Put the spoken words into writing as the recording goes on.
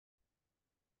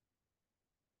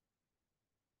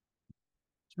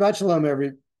Shabbat shalom,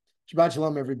 Shabbat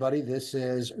shalom, everybody. This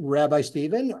is Rabbi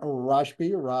Stephen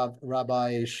Rashbi,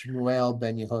 Rabbi Shmuel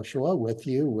Ben Yehoshua, with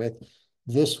you with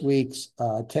this week's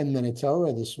 10-minute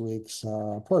Torah, this week's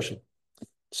portion.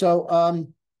 So,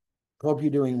 hope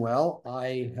you're doing well.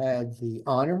 I had the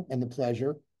honor and the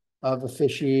pleasure of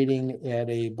officiating at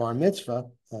a bar mitzvah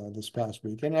this past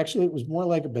weekend. Actually, it was more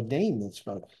like a b'nai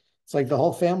mitzvah. It's like the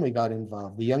whole family got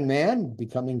involved. The young man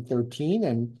becoming 13,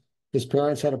 and his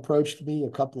parents had approached me a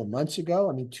couple of months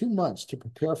ago. 2 months to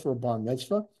prepare for a bar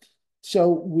mitzvah. So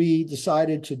we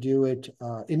decided to do it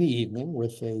in the evening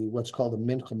with what's called a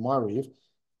mincha mariv.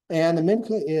 And the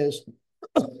mincha is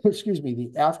excuse me,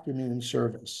 the afternoon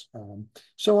service.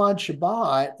 So on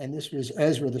Shabbat, and this was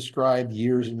Ezra the scribe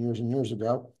years and years and years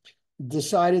ago,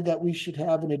 decided that we should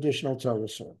have an additional Torah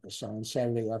service on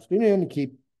Saturday afternoon to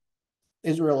keep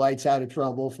Israelites out of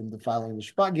trouble from defiling the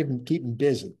Shabbat, keep them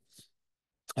busy.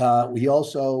 We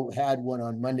also had one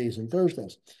on Mondays and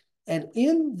Thursdays. And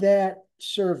in that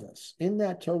service, in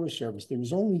that Torah service, there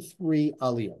was only 3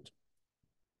 aliyot: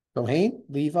 Kohen,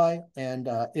 Levi, and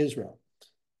Israel.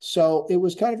 So it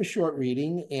was kind of a short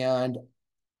reading, and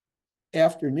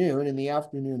in the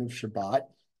afternoon of Shabbat,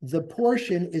 the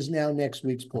portion is now next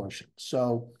week's portion.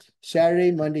 So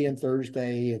Saturday, Monday, and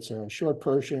Thursday, it's a short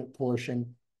portion,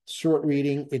 short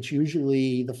reading. It's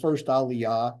usually the first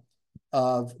aliyah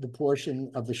of the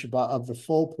portion of the Shabbat, of the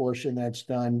full portion that's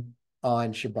done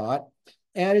on Shabbat.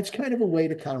 And it's kind of a way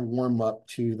to kind of warm up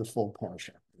to the full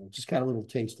portion, just kind of a little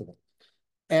taste of it.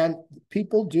 And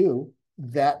people do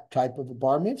that type of a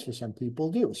bar mitzvah. Some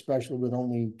people do, especially with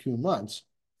only 2 months,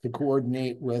 to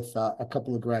coordinate with a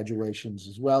couple of graduations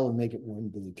as well and make it one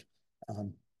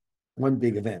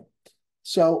big event.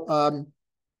 So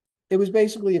it was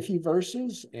basically a few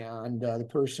verses, and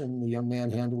the young man,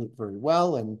 handled it very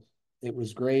well, and it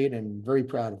was great, and very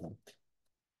proud of him.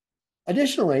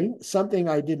 Additionally, something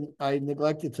I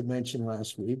neglected to mention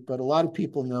last week, but a lot of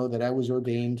people know that I was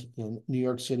ordained in New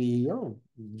York City,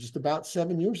 just about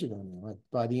 7 years ago now,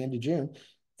 by the end of June,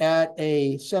 at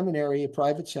a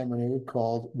private seminary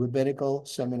called Rabbinical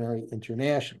Seminary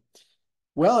International.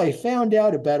 Well, I found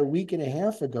out about a week and a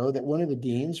half ago that one of the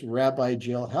deans, Rabbi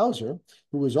Jill Hauser,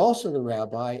 who was also the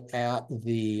rabbi at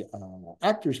the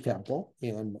Actors Temple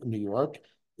in New York,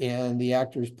 and the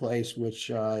Actors Place, which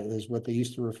is what they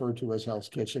used to refer to as Hell's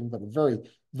Kitchen, but a very,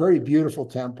 very beautiful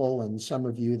temple. And some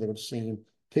of you that have seen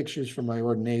pictures from my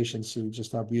ordination see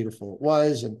just how beautiful it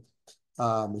was. And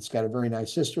it's got a very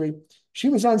nice history. She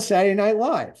was on Saturday Night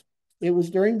Live. It was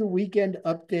during the weekend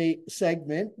update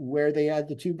segment where they had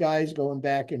the 2 guys going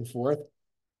back and forth.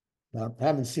 I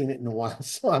haven't seen it in a while,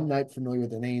 so I'm not familiar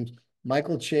with the names.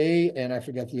 Michael Che, and I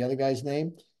forgot the other guy's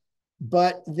name.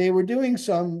 But they were doing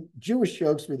some Jewish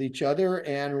jokes with each other,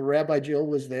 and Rabbi Jill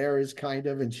was there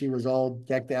and she was all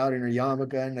decked out in her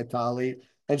yarmulke and a talit,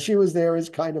 and she was there as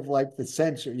kind of like the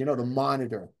censor, the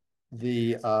monitor,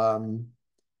 the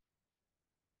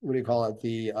what do you call it?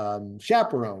 The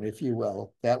chaperone, if you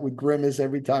will, that would grimace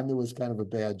every time there was kind of a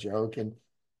bad joke. And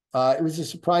it was a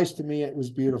surprise to me. It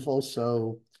was beautiful.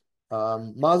 So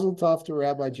mazel tov to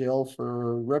Rabbi Jill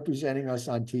for representing us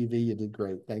on TV. You did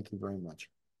great. Thank you very much.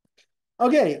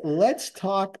 Okay, let's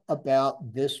talk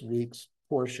about this week's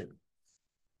portion.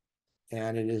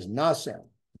 And it is Nasso,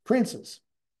 princes.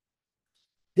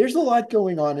 There's a lot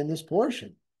going on in this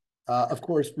portion. Of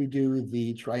course, we do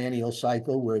the triennial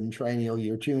cycle. We're in triennial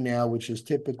year 2 now, which is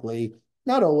typically,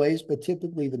 not always, but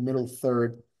typically the middle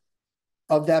third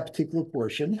of that particular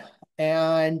portion.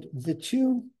 And the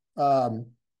 2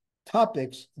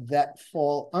 topics that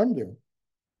fall under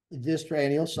this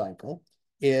triennial cycle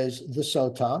is the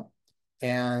Sotah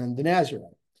and the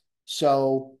Nazirite.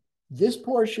 So this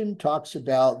portion talks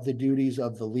about the duties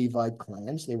of the Levite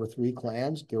clans. There were 3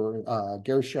 clans. There were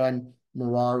Gershon,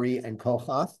 Merari, and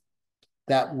Kohath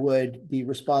that would be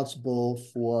responsible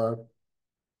for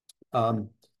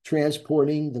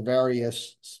transporting the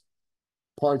various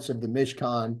parts of the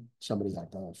Mishkan. Somebody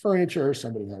had furniture,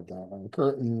 somebody had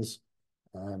curtains.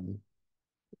 Don't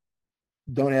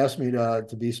ask me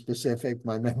to be specific.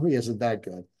 My memory isn't that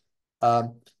good.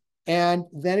 And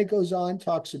then it goes on,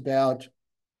 talks about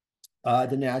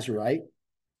the Nazirite,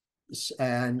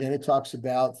 and then it talks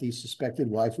about the suspected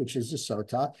wife, which is the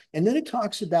Sotah, and then it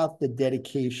talks about the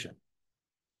dedication,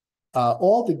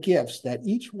 all the gifts that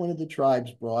each one of the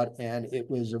tribes brought, and it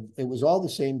was all the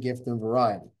same gift and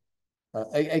variety.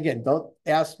 Again, don't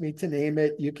ask me to name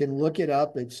it. You can look it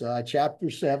up. It's chapter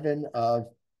 7 of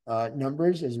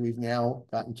Numbers, as we've now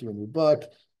gotten to a new book.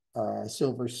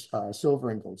 Silver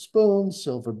and gold spoons,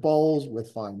 silver bowls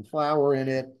with fine flour in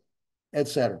it,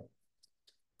 etc.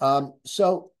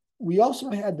 So we also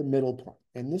had the middle part,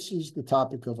 and this is the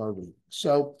topic of our reading.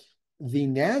 So the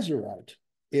Nazirite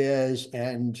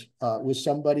was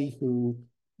somebody who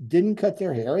didn't cut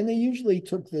their hair, and they usually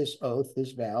took this oath,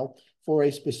 this vow, for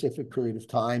a specific period of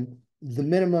time. The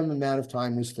minimum amount of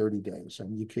time was 30 days.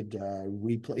 And you could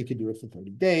you could do it for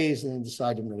 30 days and then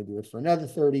decide I'm going to do it for another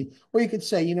 30. Or you could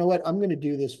say, you know what, I'm going to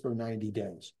do this for 90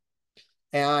 days.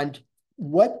 And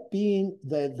what being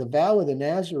the vow of the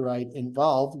Nazirite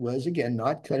involved was, again,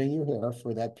 not cutting your hair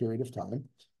for that period of time,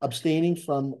 abstaining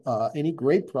from any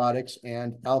grape products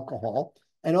and alcohol,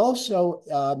 and also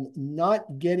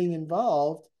not getting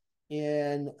involved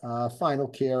in final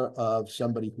care of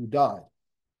somebody who died.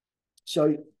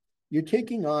 So you're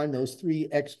taking on those three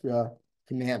extra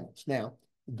commandments. Now,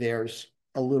 there's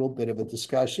a little bit of a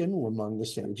discussion among the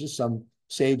sages. Some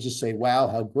sages say, wow,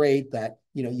 how great that,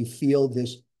 you feel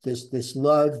this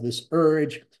love, this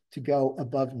urge to go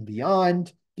above and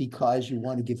beyond because you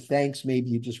want to give thanks. Maybe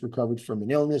you just recovered from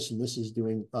an illness and this is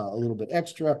doing a little bit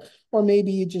extra, or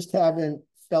maybe you just haven't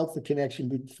felt the connection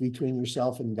between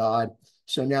yourself and God.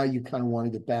 So now you kind of want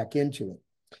to get back into it.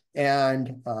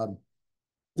 And,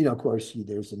 of course,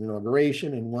 there's an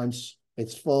inauguration, and once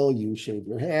it's full, you shave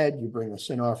your head, you bring a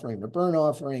sin offering, a burnt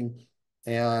offering,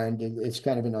 and it's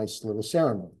kind of a nice little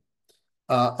ceremony.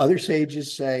 Other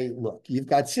sages say, look, you've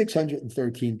got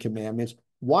 613 commandments.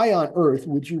 Why on earth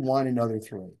would you want another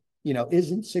three?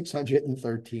 Isn't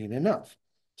 613 enough?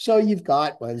 So you've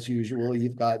got, as usual,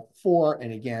 you've got for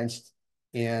and against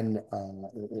in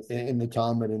the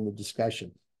Talmud, in the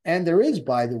discussion. And there is,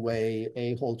 by the way,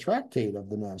 a whole tractate of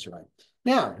the Nazirite.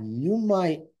 Now, you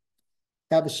might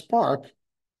have a spark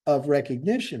of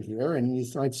recognition here, and you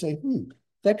might say,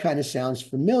 that kind of sounds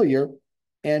familiar.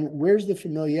 And where's the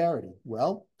familiarity?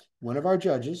 Well, one of our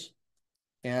judges,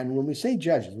 and when we say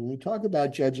judges, when we talk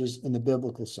about judges in the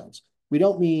biblical sense, we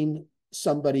don't mean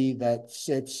somebody that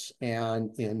sits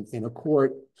and in a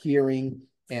court hearing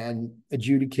and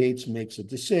adjudicates, makes a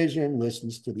decision,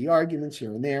 listens to the arguments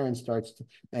here and there, and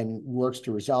and works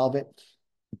to resolve it.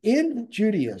 In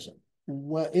Judaism,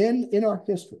 in our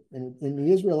history, in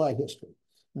the Israelite history,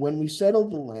 when we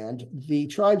settled the land, the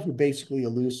tribes were basically a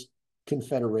loose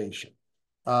confederation.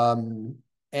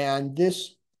 And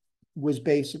this was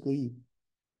basically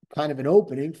kind of an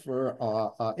opening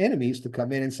for enemies to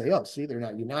come in and say, oh, see, they're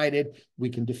not united. We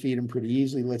can defeat them pretty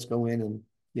easily. Let's go in and,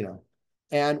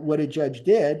 And what a judge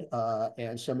did,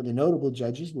 and some of the notable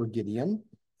judges were Gideon,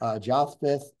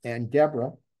 Jephthah, and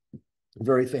Deborah, a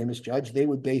very famous judge. They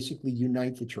would basically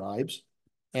unite the tribes,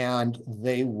 and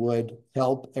they would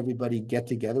help everybody get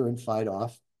together and fight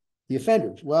off the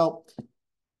offenders. Well,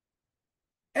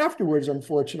 afterwards,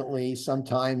 unfortunately,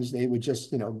 sometimes they would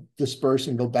just, disperse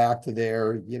and go back to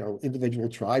their, individual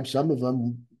tribes. Some of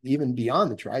them, even beyond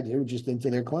the tribes, they were just into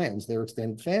their clans, their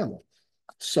extended family.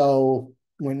 So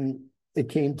when it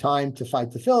came time to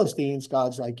fight the Philistines,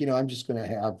 God's like, I'm just going to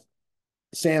have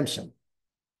Samson,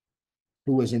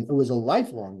 who was a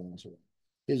lifelong Nazirite.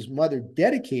 His mother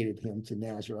dedicated him to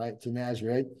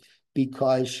Nazirite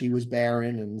because she was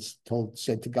barren and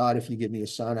said to God, if you give me a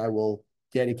son, I will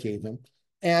dedicate him.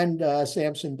 And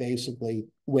Samson basically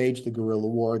waged a guerrilla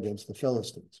war against the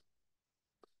Philistines.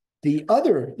 The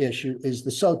other issue is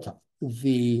the Sotah,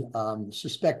 the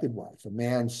suspected wife. A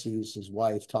man sees his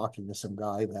wife talking to some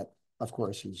guy that, of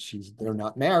course, they're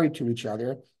not married to each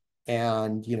other.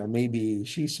 And, maybe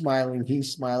she's smiling,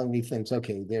 he's smiling, he thinks,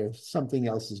 okay, there's something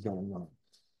else is going on.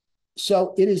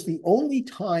 So it is the only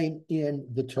time in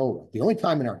the Torah, the only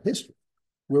time in our history,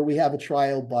 where we have a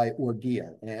trial by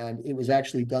ordeal. And it was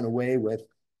actually done away with.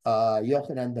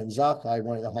 Yochanan ben Zakkai,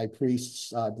 one of the high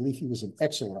priests, I believe he was an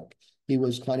exilarch. He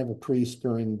was kind of a priest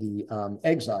during the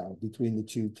exile between the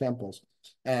two temples.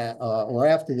 Or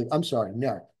after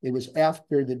it was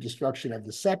after the destruction of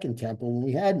the second temple. When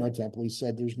we had no temple, he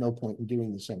said there's no point in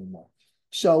doing this anymore.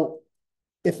 So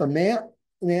if a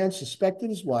man suspected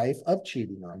his wife of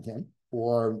cheating on him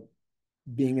or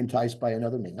being enticed by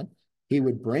another man, he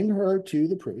would bring her to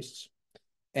the priests,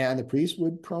 and the priest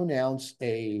would pronounce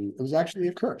it was actually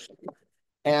a curse.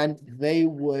 And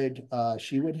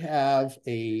she would have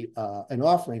an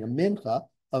offering, a mincha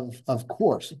of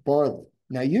coarse barley.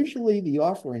 Now, usually the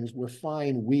offerings were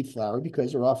fine wheat flour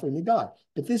because they're offering to God,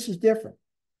 but this is different.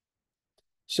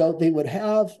 So they would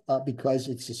have, because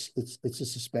it's a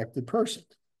suspected person.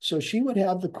 So she would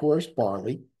have the coarse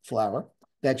barley flour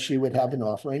that she would have an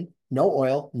offering, no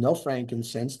oil, no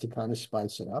frankincense to kind of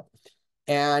spice it up.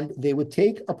 And they would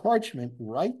take a parchment,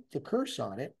 write the curse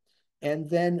on it, and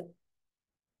then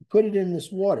put it in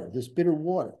this water, this bitter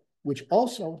water, which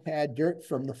also had dirt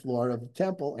from the floor of the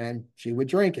temple, and she would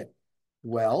drink it.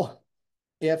 Well,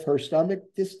 If her stomach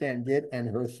distended and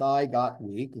her thigh got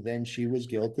weak, then she was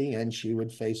guilty and she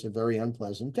would face a very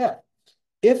unpleasant death.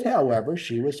 If, however,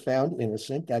 she was found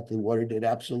innocent, that the water did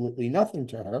absolutely nothing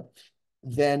to her,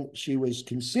 then she was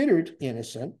considered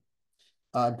innocent.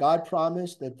 God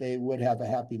promised that they would have a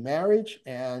happy marriage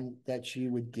and that she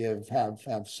would have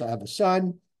a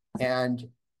son, and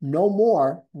no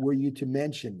more were you to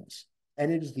mention this.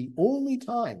 And it is the only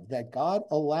time that God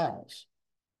allows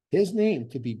his name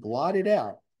to be blotted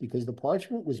out, because the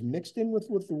parchment was mixed in with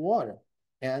the water,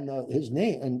 and his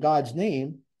name and God's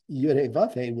name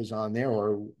Yud-Heh-Vav-Heh was on there,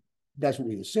 or that's what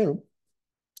we assume.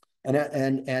 And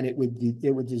it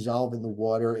would dissolve in the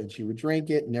water, and she would drink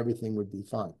it, and everything would be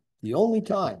fine. The only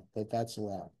time that that's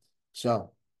allowed.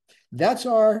 So that's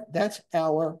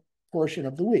our portion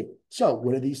of the week. So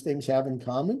what do these things have in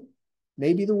common?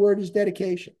 Maybe the word is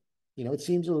dedication. It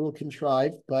seems a little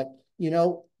contrived, but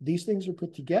these things are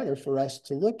put together for us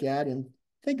to look at and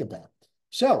think about.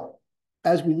 So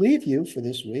as we leave you for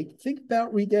this week, think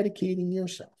about rededicating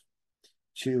yourself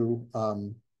to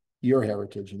your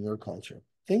heritage and your culture.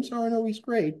 Things aren't always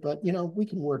great, but we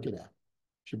can work it out.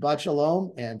 Shabbat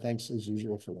shalom, and thanks as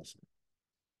usual for listening.